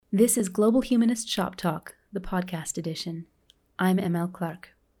This is Global Humanist Shop Talk, the podcast edition. I'm ML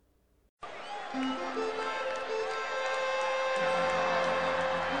Clark.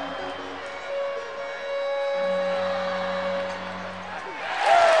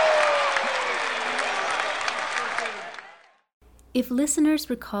 If listeners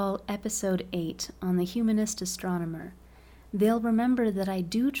recall episode 8 on the humanist astronomer, they'll remember that I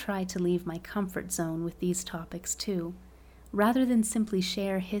do try to leave my comfort zone with these topics too. Rather than simply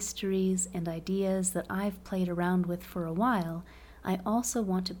share histories and ideas that I've played around with for a while, I also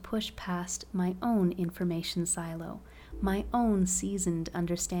want to push past my own information silo, my own seasoned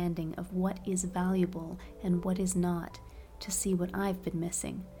understanding of what is valuable and what is not, to see what I've been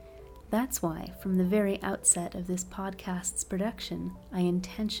missing. That's why, from the very outset of this podcast's production, I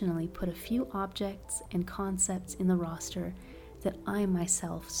intentionally put a few objects and concepts in the roster that I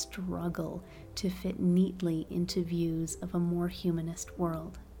myself struggle to fit neatly into views of a more humanist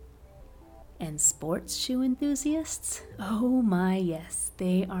world. And sports shoe enthusiasts? Oh my yes,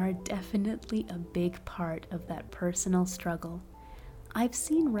 they are definitely a big part of that personal struggle. I've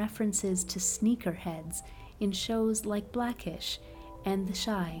seen references to sneakerheads in shows like Blackish and The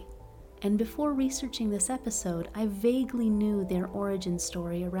Shy, and before researching this episode, I vaguely knew their origin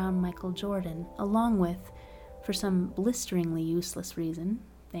story around Michael Jordan, along with, for some blisteringly useless reason,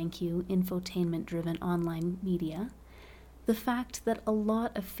 thank you, infotainment-driven online media, the fact that a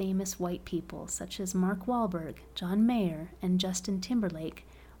lot of famous white people, such as Mark Wahlberg, John Mayer, and Justin Timberlake,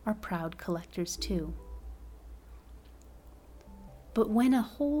 are proud collectors too. But when a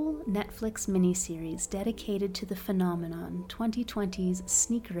whole Netflix miniseries dedicated to the phenomenon, 2020's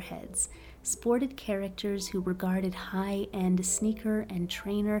Sneakerheads, sported characters who regarded high-end sneaker and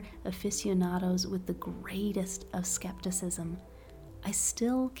trainer aficionados with the greatest of skepticism, I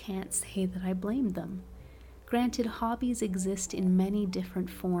still can't say that I blamed them. Granted, hobbies exist in many different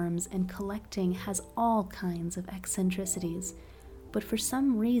forms and collecting has all kinds of eccentricities, but for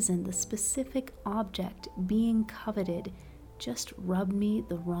some reason the specific object being coveted just rubbed me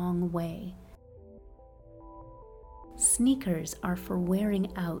the wrong way. Sneakers are for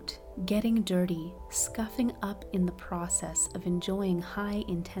wearing out, getting dirty, scuffing up in the process of enjoying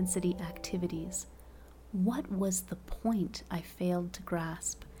high-intensity activities. What was the point, I failed to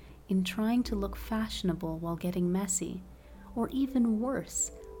grasp, in trying to look fashionable while getting messy? Or even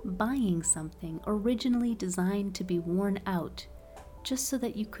worse, buying something originally designed to be worn out, just so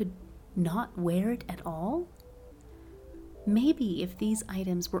that you could not wear it at all? Maybe if these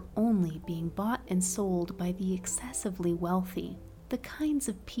items were only being bought and sold by the excessively wealthy, the kinds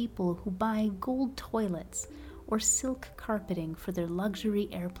of people who buy gold toilets or silk carpeting for their luxury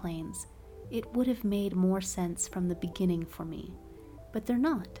airplanes, it would have made more sense from the beginning for me. But they're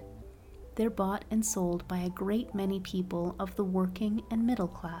not. They're bought and sold by a great many people of the working and middle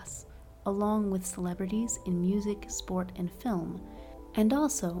class, along with celebrities in music, sport, and film. And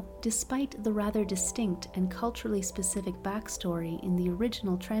also, despite the rather distinct and culturally specific backstory in the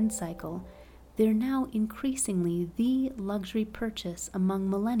original trend cycle, they're now increasingly the luxury purchase among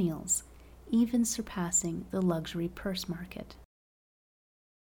millennials, even surpassing the luxury purse market.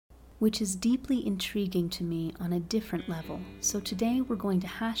 Which is deeply intriguing to me on a different level, so today we're going to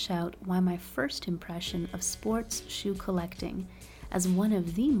hash out why my first impression of sports shoe collecting as one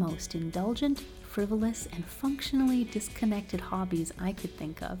of the most indulgent, frivolous, and functionally disconnected hobbies I could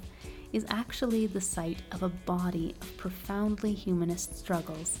think of is actually the site of a body of profoundly humanist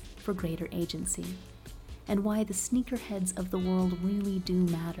struggles for greater agency, and why the sneakerheads of the world really do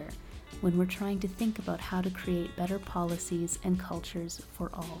matter when we're trying to think about how to create better policies and cultures for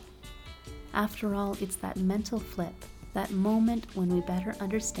all. After all, it's that mental flip, that moment when we better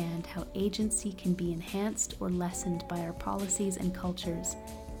understand how agency can be enhanced or lessened by our policies and cultures,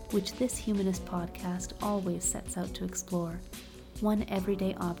 which this humanist podcast always sets out to explore, one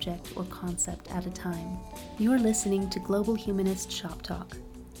everyday object or concept at a time. You're listening to Global Humanist Shop Talk,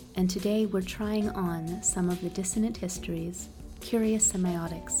 and today we're trying on some of the dissonant histories, curious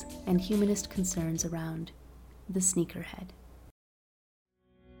semiotics, and humanist concerns around the sneakerhead.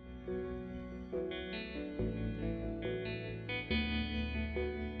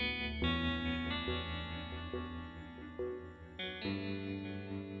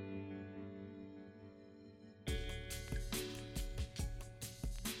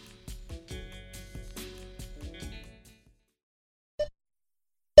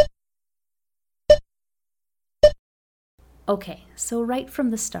 Okay, so right from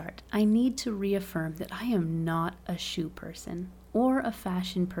the start, I need to reaffirm that I am not a shoe person. or a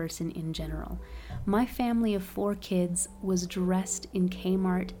fashion person in general. My family of 4 kids was dressed in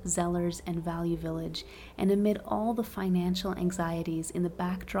Kmart, Zellers, and Value Village, and amid all the financial anxieties in the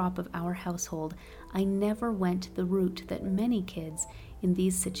backdrop of our household, I never went the route that many kids in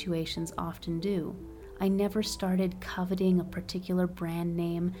these situations often do. I never started coveting a particular brand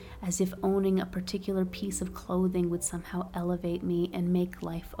name as if owning a particular piece of clothing would somehow elevate me and make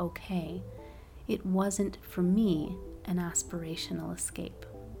life okay. It wasn't, for me, an aspirational escape.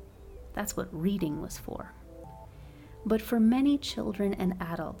 That's what reading was for. But for many children and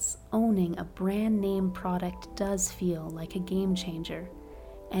adults, owning a brand name product does feel like a game changer.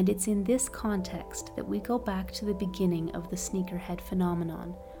 And it's in this context that we go back to the beginning of the sneakerhead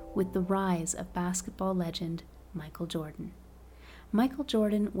phenomenon, with the rise of basketball legend Michael Jordan. Michael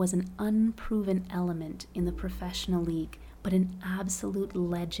Jordan was an unproven element in the professional league, but an absolute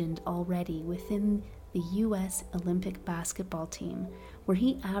legend already within the U.S. Olympic basketball team, where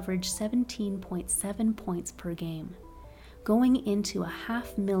he averaged 17.7 points per game. Going into a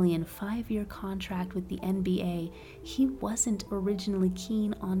 $500,000 5-year contract with the NBA, he wasn't originally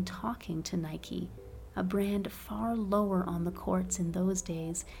keen on talking to Nike, a brand far lower on the courts in those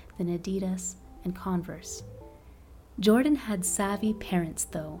days than Adidas and Converse. Jordan had savvy parents,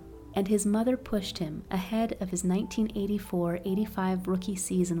 though, and his mother pushed him ahead of his 1984-85 rookie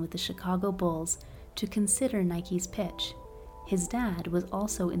season with the Chicago Bulls to consider Nike's pitch. His dad was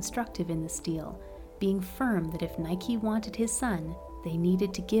also instructive in this deal, being firm that if Nike wanted his son, they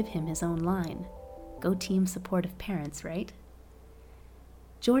needed to give him his own line. Go team supportive parents, right?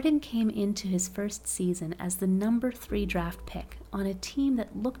 Jordan came into his first season as the number 3 draft pick on a team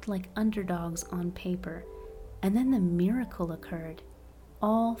that looked like underdogs on paper, and then the miracle occurred.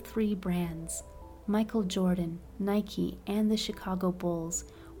 All 3 brands, Michael Jordan, Nike, and the Chicago Bulls,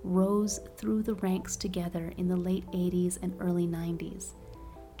 rose through the ranks together in the late 80s and early 90s.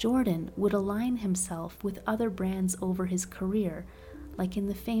 Jordan would align himself with other brands over his career, like in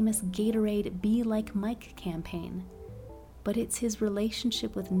the famous Gatorade Be Like Mike campaign. But it's his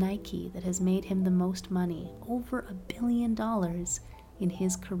relationship with Nike that has made him the most money, over $1 billion, in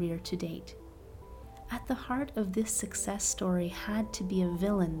his career to date. At the heart of this success story had to be a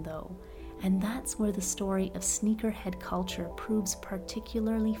villain, though, and that's where the story of sneakerhead culture proves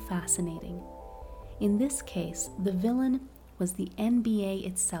particularly fascinating. In this case, the villain was the NBA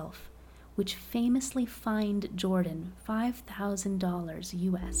itself, which famously fined Jordan $5,000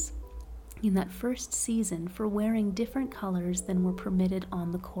 US in that first season for wearing different colors than were permitted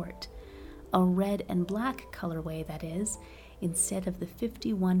on the court. A red and black colorway, that is, instead of the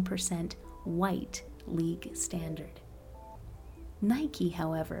 51% white league standard. Nike,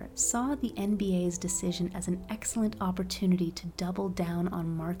 however, saw the NBA's decision as an excellent opportunity to double down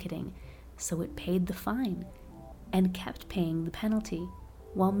on marketing, so it paid the fine and kept paying the penalty,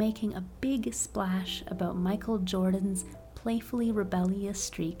 while making a big splash about Michael Jordan's playfully rebellious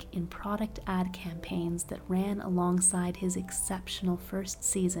streak in product ad campaigns that ran alongside his exceptional first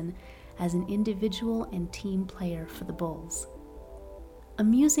season as an individual and team player for the Bulls.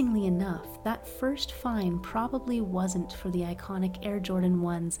 Amusingly enough, that first fine probably wasn't for the iconic Air Jordan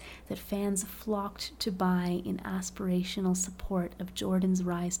 1s that fans flocked to buy in aspirational support of Jordan's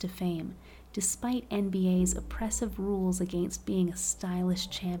rise to fame, despite NBA's oppressive rules against being a stylish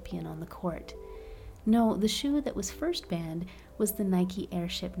champion on the court. No, the shoe that was first banned was the Nike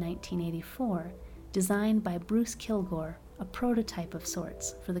Airship 1984, designed by Bruce Kilgore, a prototype of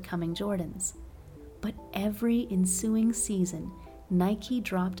sorts for the coming Jordans. But every ensuing season, Nike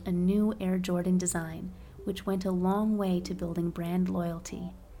dropped a new Air Jordan design, which went a long way to building brand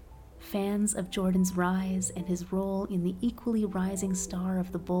loyalty. Fans of Jordan's rise and his role in the equally rising star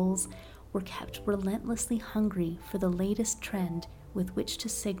of the Bulls were kept relentlessly hungry for the latest trend with which to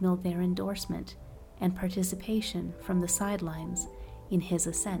signal their endorsement and participation from the sidelines in his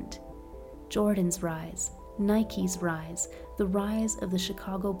ascent. Jordan's rise, Nike's rise, the rise of the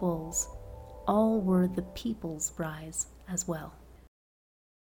Chicago Bulls, all were the people's rise as well.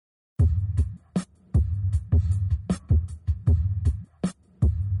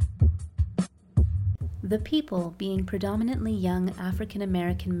 The people being predominantly young African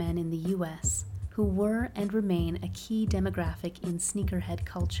American men in the U.S., who were and remain a key demographic in sneakerhead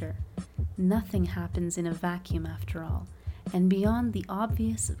culture. Nothing happens in a vacuum after all, and beyond the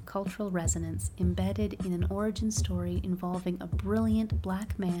obvious cultural resonance embedded in an origin story involving a brilliant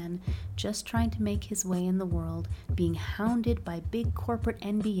black man just trying to make his way in the world, being hounded by big corporate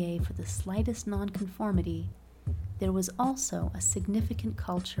NBA for the slightest nonconformity, there was also a significant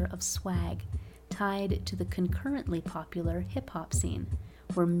culture of swag tied to the concurrently popular hip-hop scene,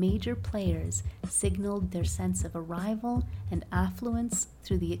 where major players signaled their sense of arrival and affluence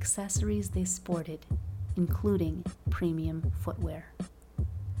through the accessories they sported, including premium footwear.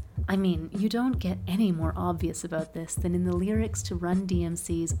 I mean, you don't get any more obvious about this than in the lyrics to Run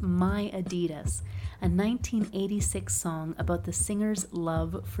DMC's My Adidas, a 1986 song about the singer's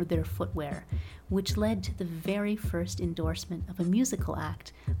love for their footwear, which led to the very first endorsement of a musical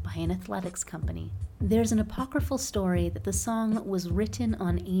act by an athletics company. There's an apocryphal story that the song was written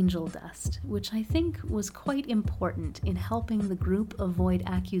on angel dust, which I think was quite important in helping the group avoid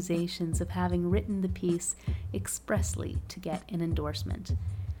accusations of having written the piece expressly to get an endorsement.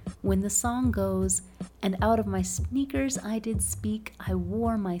 When the song goes, "And out of my sneakers I did speak, I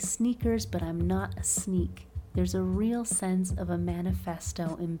wore my sneakers, but I'm not a sneak," there's a real sense of a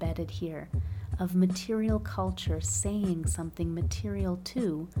manifesto embedded here, of material culture saying something material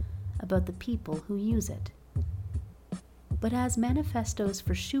too about the people who use it. But as manifestos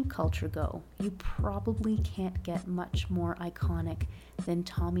for shoe culture go, you probably can't get much more iconic than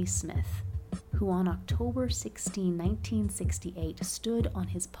Tommy Smith, who on October 16, 1968 stood on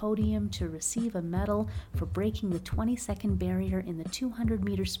his podium to receive a medal for breaking the 20-second barrier in the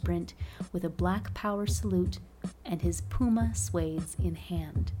 200-meter sprint with a Black Power salute and his Puma suedes in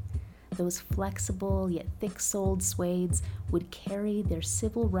hand. Those flexible yet thick-soled suedes would carry their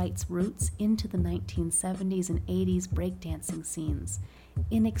civil rights roots into the 1970s and 80s breakdancing scenes,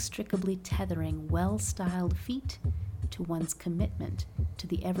 inextricably tethering well-styled feet to one's commitment to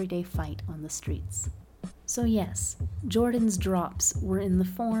the everyday fight on the streets. So yes, Jordan's drops were in the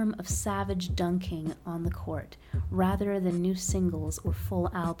form of savage dunking on the court, rather than new singles or full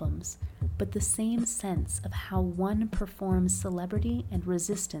albums, but the same sense of how one performs celebrity and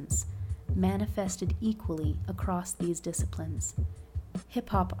resistance manifested equally across these disciplines.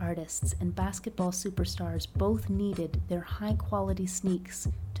 Hip-hop artists and basketball superstars both needed their high-quality sneaks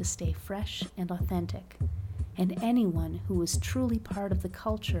to stay fresh and authentic. And anyone who was truly part of the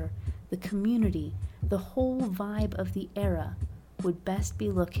culture, the community, the whole vibe of the era would best be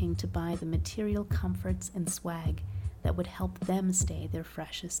looking to buy the material comforts and swag that would help them stay their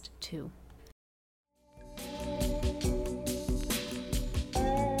freshest too.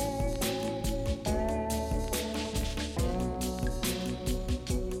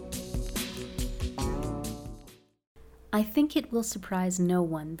 I think it will surprise no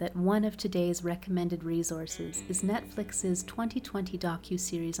one that one of today's recommended resources is Netflix's 2020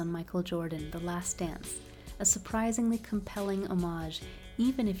 docu-series on Michael Jordan, The Last Dance, a surprisingly compelling homage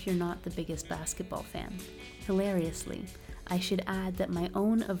even if you're not the biggest basketball fan. Hilariously, I should add that my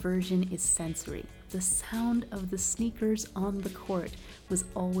own aversion is sensory. The sound of the sneakers on the court was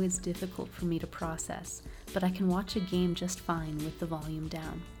always difficult for me to process, but I can watch a game just fine with the volume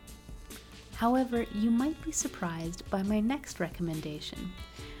down. However, you might be surprised by my next recommendation,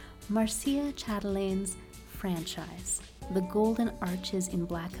 Marcia Chatelain's franchise, The Golden Arches in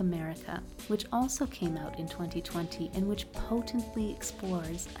Black America, which also came out in 2020 and which potently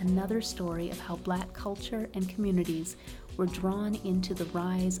explores another story of how Black culture and communities were drawn into the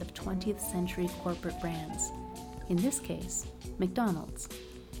rise of 20th century corporate brands, in this case, McDonald's.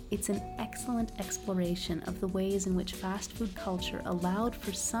 It's an excellent exploration of the ways in which fast food culture allowed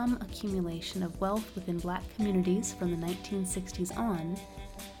for some accumulation of wealth within Black communities from the 1960s on,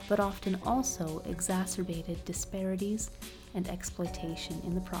 but often also exacerbated disparities and exploitation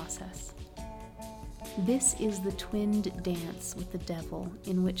in the process. This is the twinned dance with the devil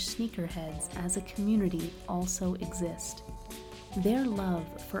in which sneakerheads as a community also exist. Their love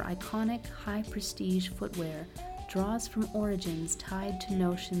for iconic, high-prestige footwear draws from origins tied to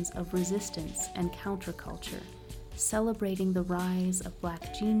notions of resistance and counterculture, celebrating the rise of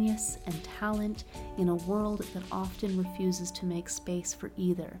Black genius and talent in a world that often refuses to make space for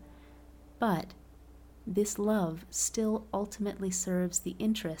either. But this love still ultimately serves the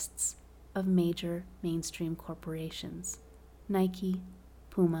interests of major mainstream corporations: Nike,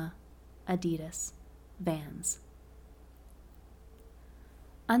 Puma, Adidas, Vans.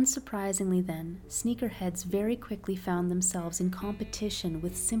 Unsurprisingly then, sneakerheads very quickly found themselves in competition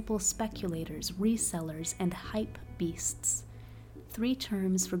with simple speculators, resellers, and hype beasts, 3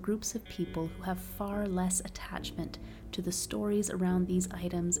 terms for groups of people who have far less attachment to the stories around these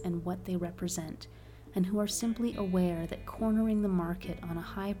items and what they represent, and who are simply aware that cornering the market on a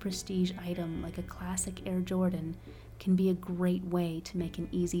high-prestige item like a classic Air Jordan can be a great way to make an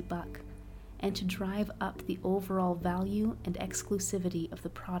easy buck, and to drive up the overall value and exclusivity of the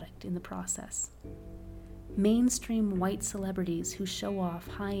product in the process. Mainstream white celebrities who show off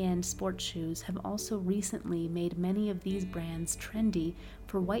high-end sports shoes have also recently made many of these brands trendy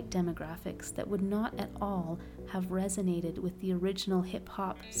for white demographics that would not at all have resonated with the original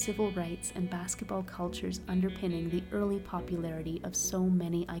hip-hop, civil rights, and basketball cultures underpinning the early popularity of so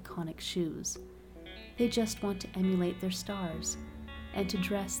many iconic shoes. They just want to emulate their stars, and to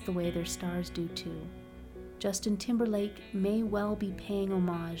dress the way their stars do too. Justin Timberlake may well be paying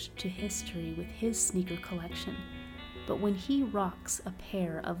homage to history with his sneaker collection, but when he rocks a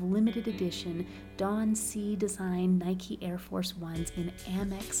pair of limited edition Dawn C design Nike Air Force Ones in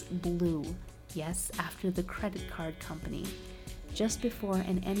Amex Blue, yes, after the credit card company, just before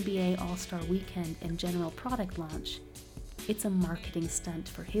an NBA All-Star Weekend and general product launch, it's a marketing stunt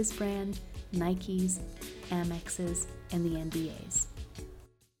for his brand, Nike's, Amex's, and the NBA's.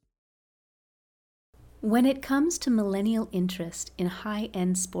 When it comes to millennial interest in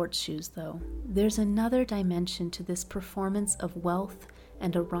high-end sports shoes, though, there's another dimension to this performance of wealth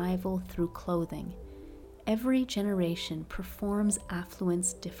and arrival through clothing. Every generation performs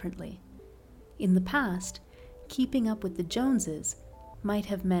affluence differently. In the past, keeping up with the Joneses might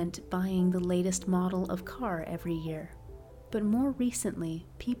have meant buying the latest model of car every year. But more recently,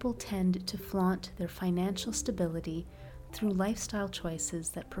 people tend to flaunt their financial stability through lifestyle choices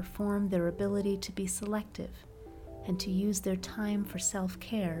that perform their ability to be selective and to use their time for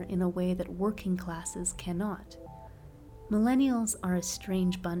self-care in a way that working classes cannot. Millennials are a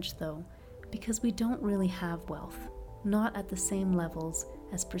strange bunch, though, because we don't really have wealth, not at the same levels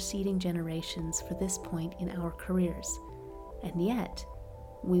as preceding generations for this point in our careers. And yet,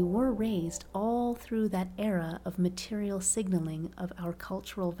 we were raised all through that era of material signaling of our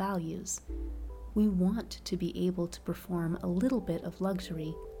cultural values. We want to be able to perform a little bit of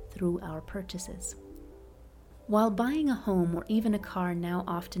luxury through our purchases. While buying a home or even a car now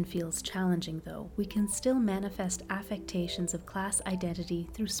often feels challenging, though, we can still manifest affectations of class identity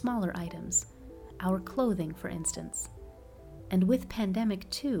through smaller items, our clothing, for instance. And with pandemic,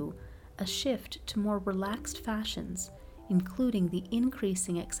 too, a shift to more relaxed fashions, including the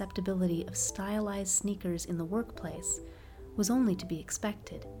increasing acceptability of stylized sneakers in the workplace, was only to be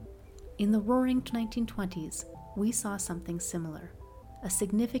expected. In the roaring 1920s, we saw something similar, a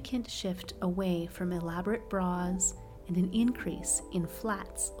significant shift away from elaborate bras and an increase in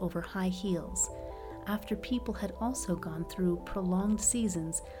flats over high heels, after people had also gone through prolonged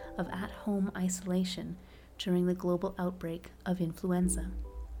seasons of at-home isolation during the global outbreak of influenza.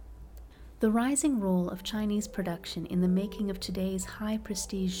 The rising role of Chinese production in the making of today's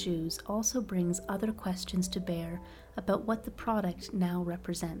high-prestige shoes also brings other questions to bear about what the product now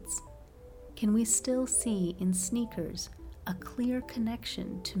represents. Can we still see in sneakers a clear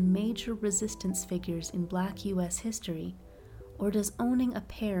connection to major resistance figures in Black U.S. history, or does owning a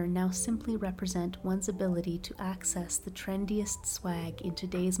pair now simply represent one's ability to access the trendiest swag in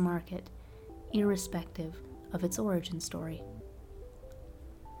today's market, irrespective of its origin story?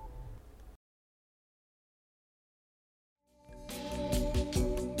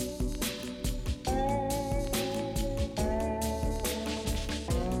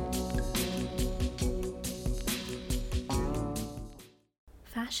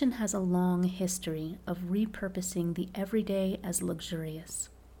 Fashion has a long history of repurposing the everyday as luxurious.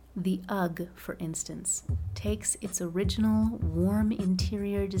 The UGG, for instance, takes its original warm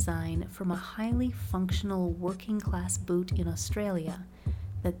interior design from a highly functional working-class boot in Australia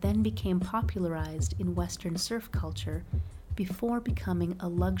that then became popularized in Western surf culture before becoming a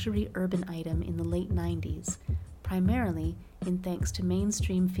luxury urban item in the late 90s, primarily in thanks to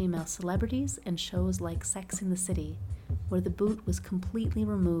mainstream female celebrities and shows like Sex and the City, where the boot was completely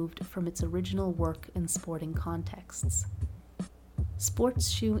removed from its original work and sporting contexts. Sports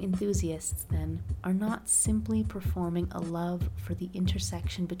shoe enthusiasts, then, are not simply performing a love for the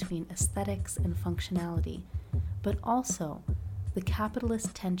intersection between aesthetics and functionality, but also the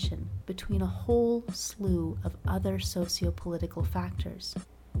capitalist tension between a whole slew of other socio-political factors.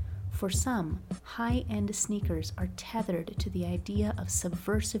 For some, high-end sneakers are tethered to the idea of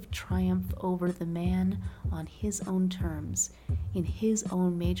subversive triumph over the man on his own terms, in his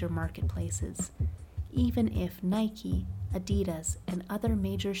own major marketplaces, even if Nike, Adidas, and other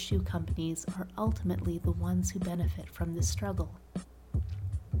major shoe companies are ultimately the ones who benefit from this struggle.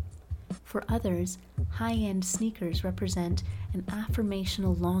 For others, high-end sneakers represent an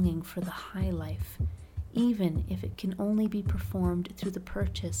affirmational longing for the high life, even if it can only be performed through the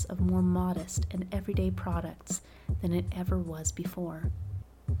purchase of more modest and everyday products than it ever was before.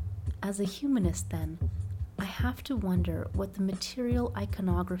 As a humanist, then, I have to wonder what the material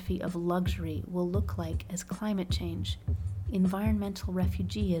iconography of luxury will look like as climate change, environmental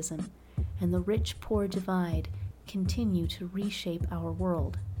refugeeism, and the rich-poor divide continue to reshape our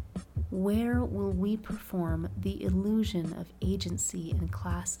world, where will we perform the illusion of agency and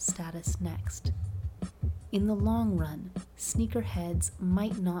class status next? In the long run, sneakerheads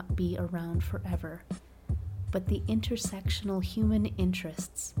might not be around forever, but the intersectional human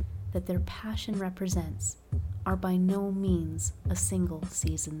interests that their passion represents are by no means a single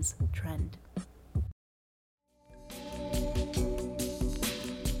season's trend.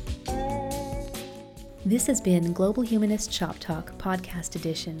 This has been Global Humanist Shop Talk Podcast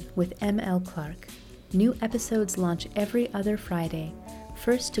Edition with M.L. Clark. New episodes launch every other Friday,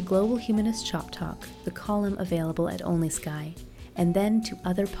 first to Global Humanist Shop Talk, the column available at Only Sky, and then to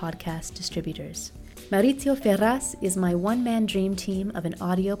other podcast distributors. Maurizio Ferraz is my one-man dream team of an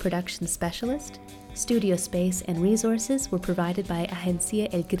audio production specialist. Studio space and resources were provided by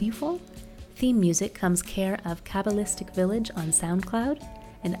Agencia El Grifo. Theme music comes care of Kabbalistic Village on SoundCloud,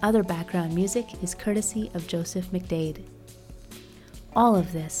 and other background music is courtesy of Joseph McDade. All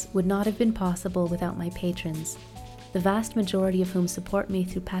of this would not have been possible without my patrons, the vast majority of whom support me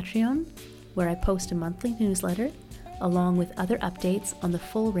through Patreon, where I post a monthly newsletter, along with other updates on the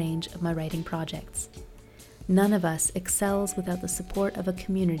full range of my writing projects. None of us excels without the support of a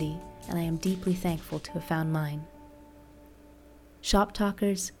community, and I am deeply thankful to have found mine. Shop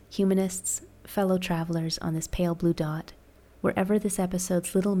talkers, humanists, fellow travelers on this pale blue dot, wherever this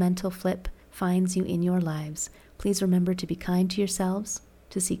episode's little mental flip finds you in your lives, please remember to be kind to yourselves,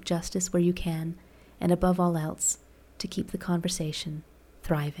 to seek justice where you can, and above all else, to keep the conversation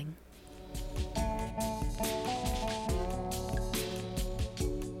thriving.